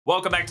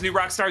Welcome back to New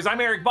Rockstars.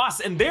 I'm Erik Voss,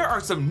 and there are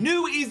some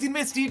new easy to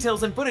miss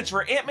details and footage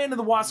for Ant-Man and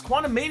the Wasp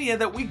Quantumania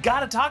that we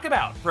gotta talk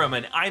about. From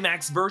an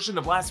IMAX version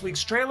of last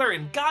week's trailer,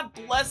 and God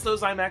bless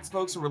those IMAX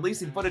folks for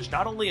releasing footage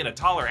not only in a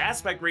taller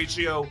aspect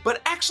ratio,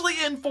 but actually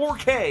in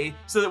 4K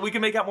so that we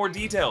can make out more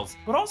details.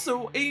 But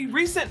also a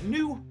recent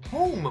new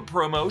home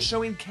promo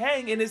showing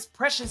Kang in his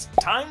precious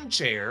time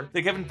chair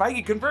that Kevin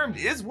Feige confirmed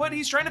is what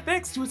he's trying to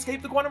fix to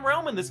escape the quantum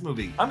realm in this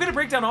movie. I'm gonna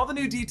break down all the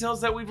new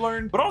details that we've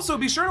learned, but also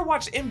be sure to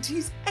watch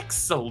MT's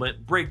excellent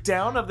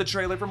breakdown of the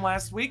trailer from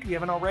last week if you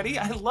haven't already.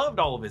 I loved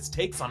all of his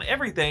takes on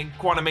everything.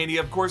 Quantumania,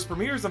 of course,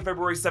 premieres on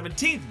February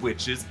 17th,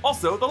 which is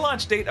also the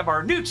launch date of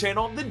our new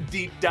channel, The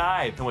Deep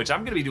Dive, in which I'm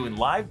going to be doing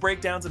live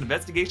breakdowns and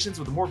investigations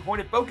with a more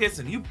pointed focus,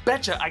 and you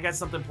betcha I got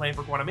something planned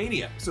for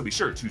Quantumania, so be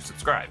sure to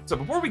subscribe. So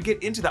before we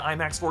get into the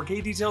IMAX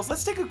 4K details,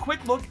 let's take a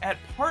quick look at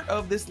part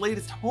of this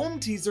latest home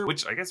teaser,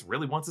 which I guess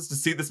really wants us to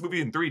see this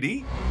movie in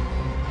 3D.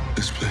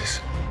 This place,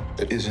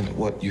 it isn't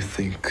what you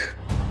think.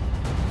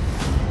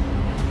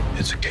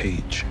 It's a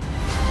cage.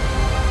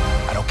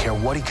 I don't care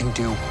what he can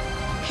do.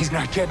 He's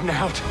not getting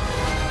out.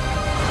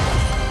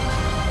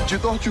 You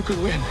thought you could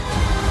win.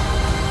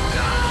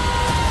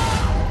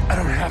 I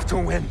don't have to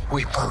win.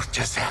 We both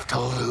just have to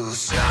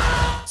lose.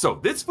 So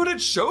this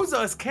footage shows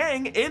us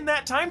Kang in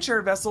that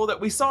timeshare vessel that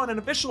we saw in an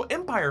official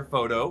Empire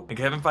photo, and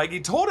Kevin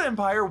Feige told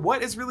Empire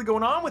what is really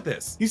going on with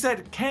this. He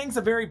said, Kang's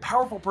a very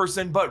powerful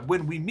person, but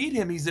when we meet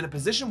him, he's in a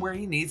position where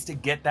he needs to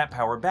get that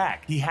power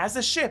back. He has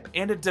a ship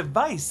and a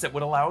device that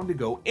would allow him to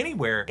go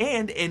anywhere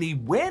and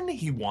when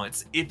he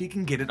wants if he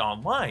can get it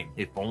online.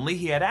 If only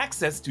he had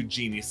access to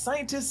genius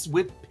scientists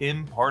with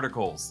PIM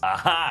particles.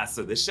 Aha,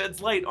 so this sheds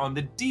light on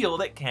the deal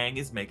that Kang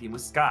is making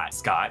with Scott.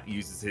 Scott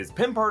uses his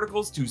PIM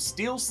particles to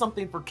steal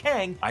something for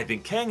Kang. I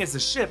think Kang is a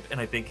ship,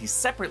 and I think he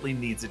separately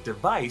needs a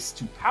device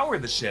to power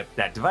the ship,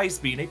 that device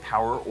being a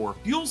power or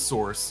fuel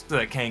source, so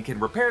that Kang can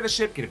repair the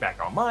ship, get it back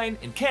online,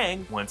 and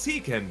Kang, once he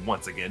can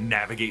once again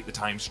navigate the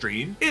time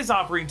stream, is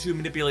offering to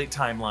manipulate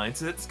timelines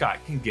so that Scott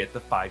can get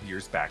the 5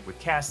 years back with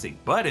Cassie.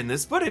 But in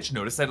this footage,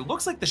 notice that it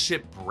looks like the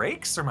ship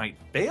breaks or might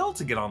fail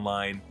to get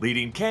online,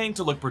 leading Kang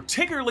to look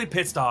particularly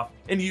pissed off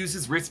and use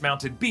his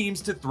wrist-mounted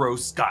beams to throw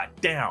Scott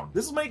down.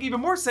 This will make even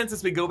more sense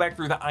as we go back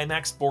through the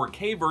IMAX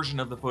 4K version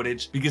of the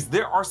footage, because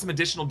there are some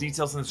additional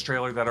details in this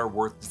trailer that are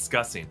worth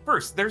discussing.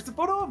 First, there's the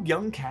photo of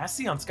young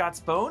Cassie on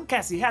Scott's phone.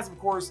 Cassie has, of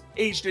course,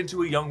 aged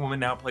into a young woman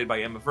now played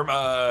by Emma from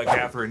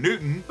Catherine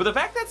Newton. But the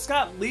fact that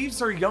Scott leaves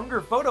her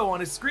younger photo on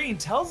his screen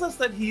tells us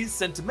that he's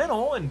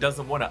sentimental and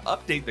doesn't want to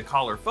update the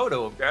caller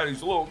photo of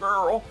Daddy's little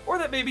girl, or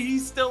that maybe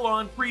he's still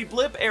on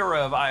pre-blip era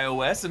of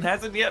iOS and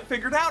hasn't yet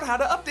figured out how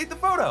to update the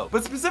photo.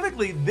 But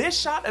specifically, this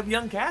shot of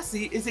young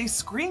Cassie is a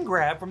screen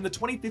grab from the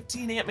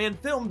 2015 Ant-Man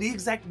film, the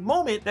exact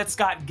moment that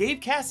Scott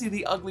gave Cassie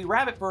the ugly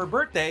rabbit for her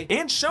birthday,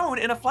 and shown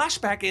in a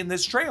flashback in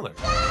this trailer.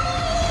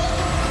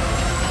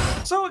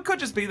 So it could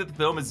just be that the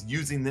film is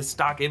using this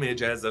stock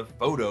image as a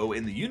photo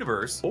in the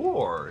universe,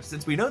 or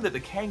since we know that the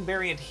Kang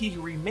variant He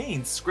Who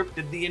Remains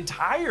scripted the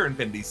entire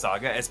Infinity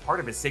Saga as part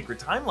of his sacred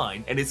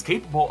timeline and is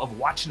capable of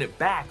watching it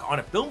back on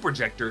a film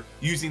projector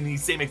using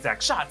these same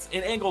exact shots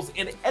and angles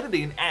and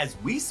editing as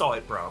we saw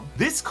it from,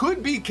 this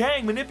could be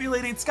Kang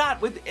manipulating Scott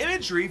with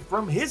imagery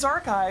from his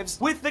archives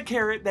with the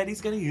carrot that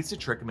he's going to use to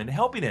trick him into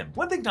helping him.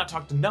 One thing not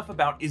talked enough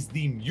about is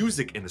the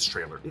music in this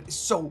trailer. It is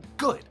so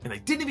good, and they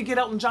didn't even get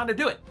Elton John to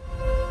do it.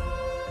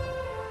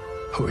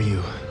 Who are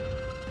you?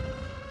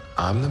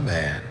 I'm the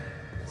man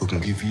who can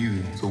give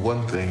you the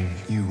one thing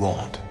you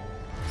want.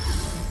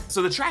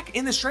 So the track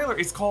in this trailer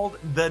is called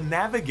The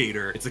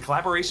Navigator. It's a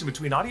collaboration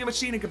between Audio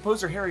Machine and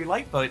composer Harry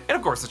Lightfoot, and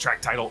of course the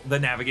track title, The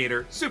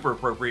Navigator, super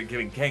appropriate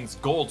given Kang's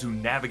goal to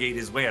navigate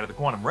his way out of the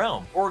quantum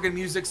realm. Organ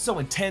music so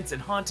intense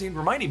and haunting,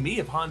 reminding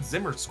me of Hans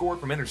Zimmer's score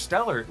from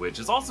Interstellar, which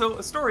is also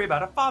a story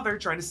about a father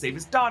trying to save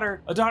his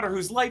daughter, a daughter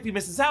whose life he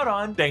misses out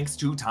on thanks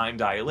to time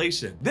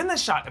dilation. Then the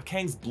shot of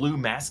Kang's blue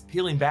mask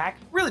peeling back,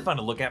 really fun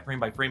to look at frame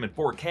by frame in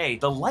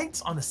 4K. The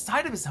lights on the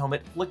side of his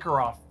helmet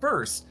flicker off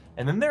first,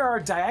 and then there are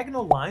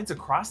diagonal lines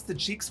across the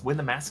cheeks when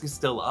the mask is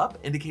still up,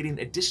 indicating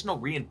additional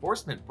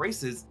reinforcement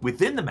braces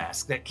within the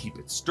mask that keep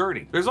it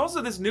sturdy. There's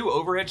also this new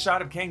overhead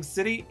shot of Kang's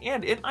city,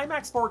 and in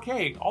IMAX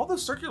 4K, all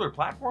those circular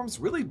platforms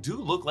really do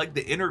look like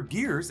the inner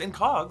gears and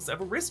cogs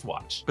of a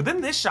wristwatch. But then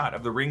this shot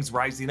of the rings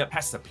rising up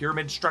past the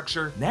pyramid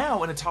structure,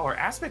 now in a taller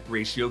aspect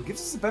ratio,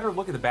 gives us a better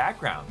look at the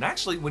background. And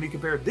actually, when you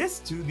compare this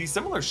to the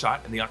similar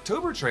shot in the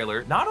October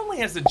trailer, not only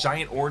has a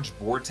giant orange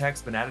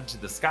vortex been added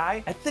to the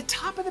sky, at the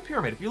top of the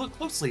pyramid, if you look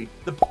closely,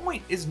 the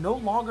point is no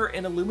longer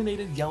an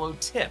illuminated yellow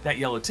tip. That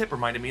yellow tip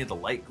reminded me of the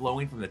light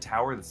glowing from the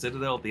tower of the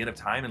Citadel at the end of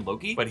Time in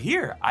Loki. But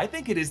here, I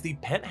think it is the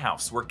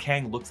penthouse where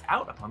Kang looks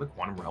out upon the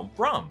quantum realm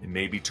from. It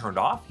may be turned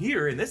off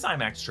here in this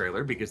IMAX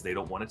trailer because they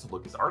don't want it to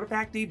look as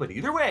artifacty, but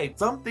either way,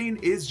 something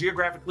is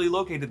geographically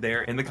located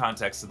there in the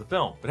context of the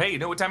film. But hey, you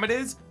know what time it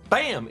is?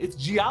 Bam! It's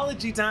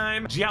Geology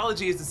time!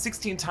 Geology is a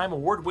 16-time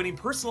award-winning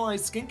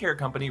personalized skincare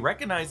company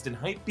recognized in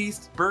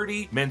Hypebeast,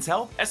 Birdie, Men's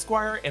Health,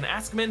 Esquire, and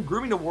Ask Men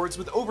grooming awards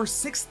with over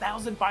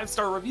 6,000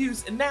 5-star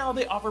reviews, and now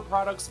they offer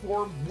products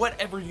for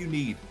whatever you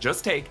need.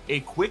 Just take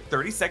a quick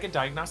 30-second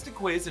diagnostic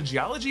quiz and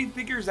Geology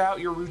figures out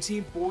your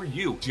routine for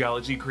you.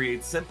 Geology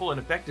creates simple and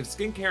effective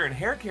skincare and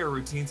hair care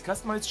routines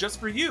customized just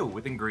for you,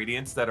 with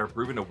ingredients that are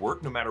proven to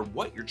work no matter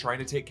what you're trying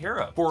to take care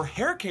of. For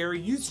hair care,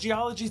 use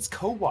Geology's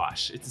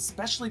Co-Wash. It's a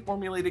specially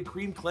formulated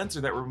cream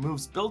cleanser that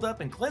removes buildup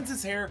and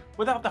cleanses hair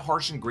without the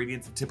harsh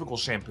ingredients of typical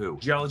shampoo.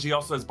 Geology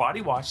also has body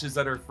washes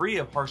that are free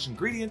of harsh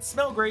ingredients,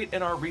 smell great,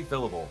 and are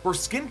refillable. For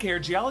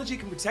skincare, Geology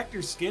can protect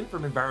your skin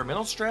from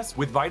environmental stress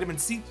with vitamin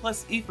C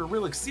plus E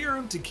ferulic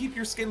serum to keep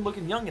your skin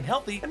looking young and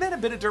healthy, and then a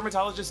bit of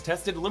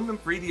dermatologist-tested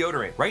aluminum-free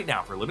deodorant. Right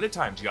now, for a limited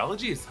time,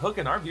 Geology is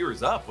hooking our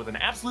viewers up with an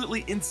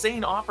absolutely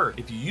insane offer.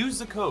 If you use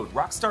the code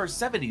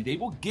Rockstars70, they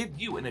will give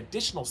you an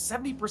additional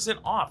 70%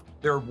 off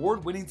their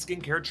award-winning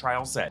skincare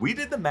trial set. We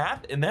did the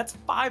math, and that's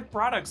 5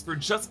 products for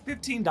just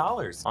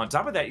 $15. On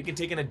top of that, you can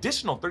take an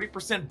additional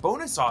 30%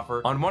 bonus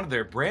offer on one of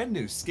their brand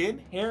new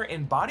skin, hair,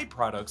 and body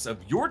products of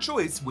your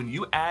choice when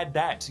you add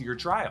that to your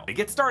trial. To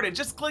get started,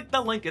 just click the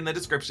link in the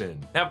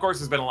description. Now, of course,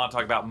 there's been a lot of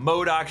talk about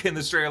MODOK in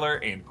this trailer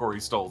and Corey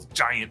Stoll's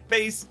giant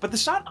face, but the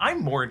shot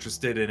I'm more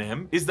interested in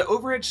him is the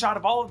overhead shot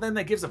of all of them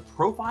that gives a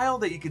profile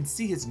that you can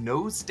see his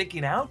nose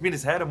sticking out, giving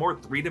his head a more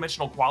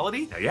 3-dimensional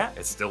quality. Now, yeah,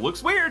 it still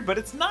looks weird, but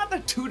it's not the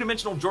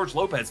 2-dimensional George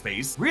Lopez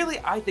face. Really,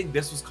 I think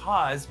this was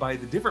caused by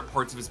the different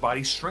parts of his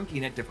body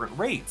shrinking at different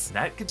rates. And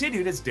that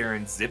continued as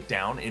Darren zipped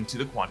down into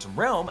the quantum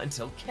realm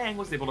until Kang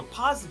was able to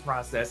pause the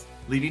process,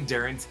 leaving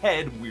Darren's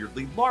head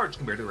weirdly large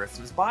compared to the rest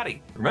of his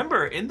body.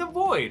 Remember, in The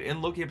Void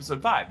in Loki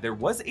episode 5, there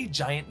was a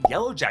giant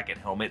yellow jacket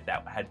helmet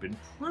that had been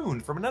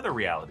pruned from another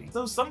reality,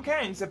 so some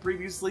Kangs have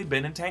previously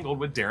been entangled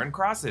with Darren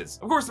Crosses.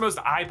 Of course, the most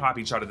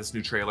eye-popping shot of this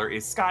new trailer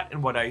is Scott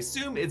and what I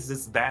assume is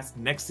this vast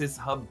Nexus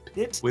hub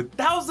pit with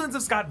thousands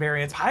of Scott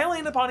variants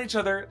piling upon each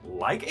other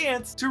like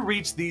ants to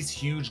reach these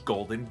huge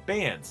golden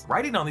bands.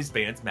 Writing on these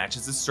bands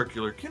matches the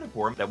circular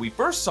cuneiform that we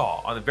first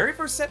saw on the very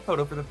first set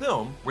photo for the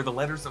film, where the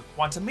letters of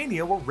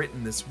Quantumania were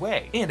written this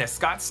way. And as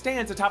Scott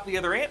stands atop the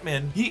other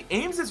Ant-Men, he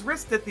aims his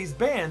wrist at these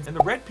bands and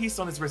the red piece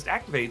on his wrist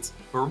activates,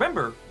 but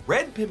remember,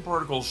 red pin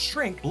particles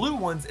shrink, blue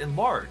ones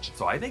enlarge.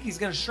 So I think he's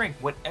gonna shrink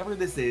whatever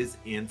this is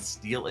and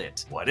steal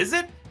it. What is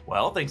it?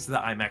 Well, thanks to the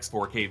IMAX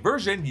 4K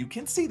version, you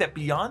can see that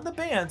beyond the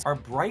bands are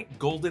bright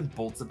golden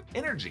bolts of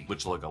energy,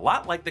 which look a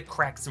lot like the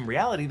cracks in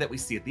reality that we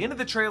see at the end of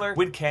the trailer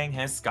when Kang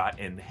has Scott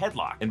in the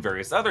headlock, and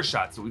various other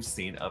shots that we've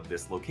seen of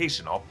this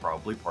location, all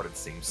probably part of the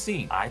same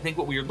scene. I think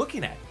what we are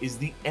looking at is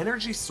the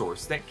energy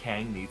source that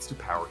Kang needs to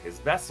power his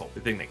vessel,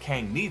 the thing that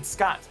Kang needs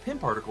Scott's pin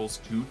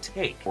particles to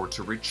take or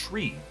to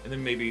retrieve. And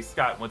then maybe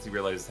Scott, once he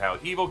realizes how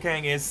evil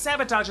Kang is,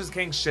 sabotages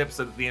Kang's ship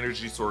so that the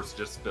energy source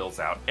just spills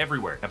out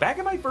everywhere. Now, back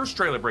in my first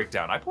trailer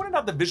breakdown, I pointed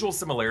out the visual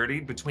similarity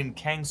between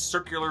Kang's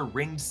circular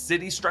ringed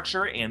city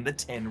structure and the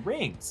 10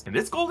 rings. And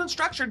this golden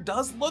structure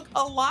does look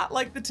a lot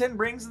like the 10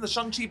 rings in the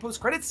Shang-Chi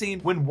post-credit scene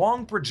when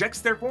Wang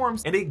projects their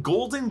forms and a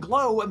golden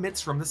glow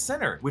emits from the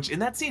center, which in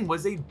that scene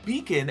was a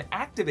beacon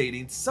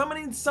activating,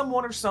 summoning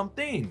someone or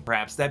something.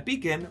 Perhaps that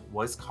beacon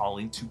was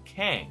calling to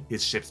Kang,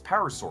 his ship's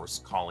power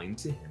source calling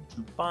to him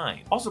to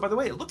find. Also, by the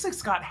way, it looks like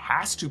Scott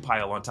has to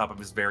pile on top of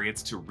his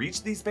variants to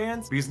reach these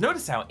bands, because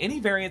notice how any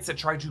variants that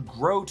try to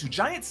grow to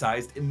giant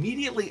sized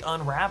immediately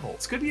unravel.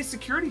 This could be a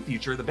security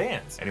feature of the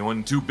bands.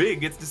 Anyone too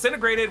big gets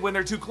disintegrated when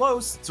they're too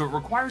close, so it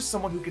requires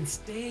someone who can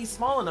stay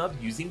small enough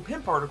using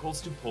pin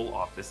particles to pull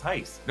off this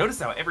heist. Notice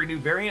how every new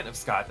variant of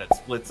Scott that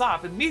splits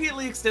off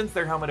immediately extends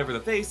their helmet over the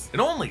face,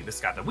 and only the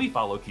Scott that we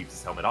follow keeps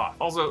his helmet off.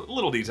 Also, a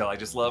little detail I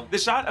just love, the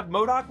shot of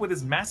MODOK with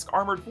his mask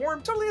armored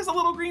form totally has a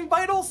little green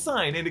vital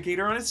sign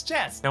indicator on his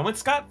chest. Now, when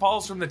Scott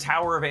falls from the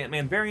tower of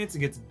Ant-Man variants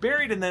and gets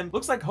buried in them,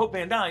 looks like Hope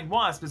Van Dyne,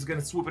 Wasp, is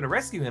gonna swoop in to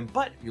rescue him,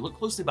 but if you look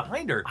closely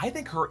behind her, I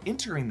think her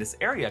entering this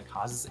area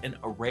causes an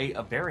array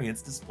of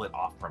variants to split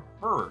off from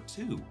her,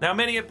 too. Now,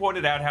 many have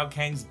pointed out how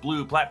Kang's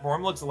blue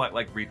platform looks a lot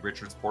like Reed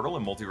Richards' portal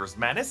in Multiverse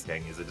Madness.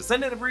 Kang is a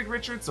descendant of Reed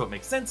Richards, so it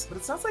makes sense, but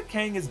it sounds like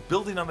Kang is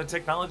building on the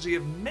technology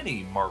of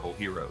many Marvel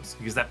heroes,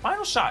 because that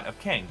final shot of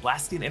Kang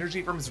blasting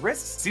energy from his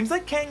wrists seems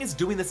like Kang is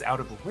doing this out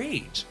of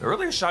rage. The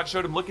earlier shot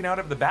showed him looking out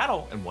over the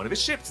battle, and one of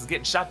his ships is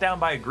getting shot down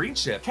by a green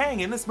ship.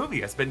 Kang in this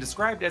movie has been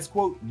described as,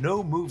 quote,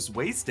 no moves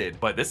wasted,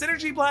 but this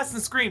energy blast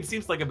and scream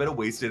seems like a bit of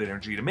wasted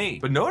energy to me.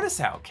 But notice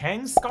how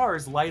Kang's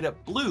scars light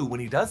up blue when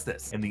he does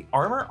this, and the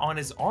armor on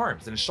his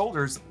arms and his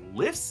shoulders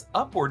lifts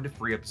upward to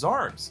free up his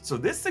arms. So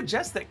this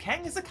suggests that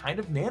Kang is a kind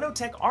of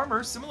nanotech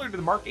armor similar to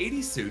the Mark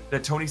 80 suit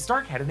that Tony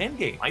Stark had in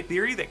Endgame. My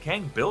theory that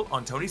Kang built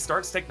on Tony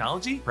Stark's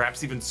technology,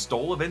 perhaps even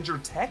stole Avenger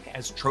tech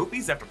as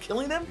trophies after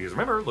killing them? Because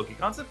remember, Loki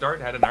concept art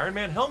had an Iron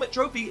Man helmet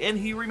trophy in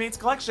He Remains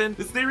collection.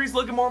 This theory's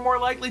looking more and more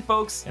likely,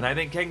 folks, and I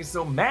think Kang is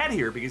so mad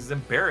here because he's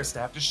embarrassed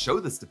to have to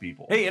show this to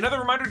people. Hey, another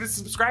reminder to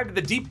subscribe to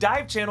the Deep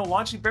Dive channel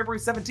launching February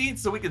 17th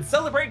so we can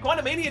celebrate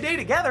Quantumania Day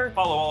together.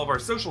 Follow all of our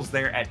socials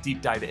there at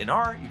Deep Dive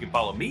NR. You can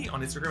follow me me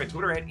on Instagram and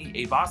Twitter at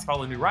EA Voss.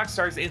 Follow New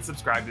Rockstars and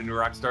subscribe to New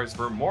Rockstars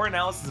for more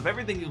analysis of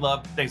everything you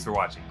love. Thanks for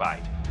watching. Bye.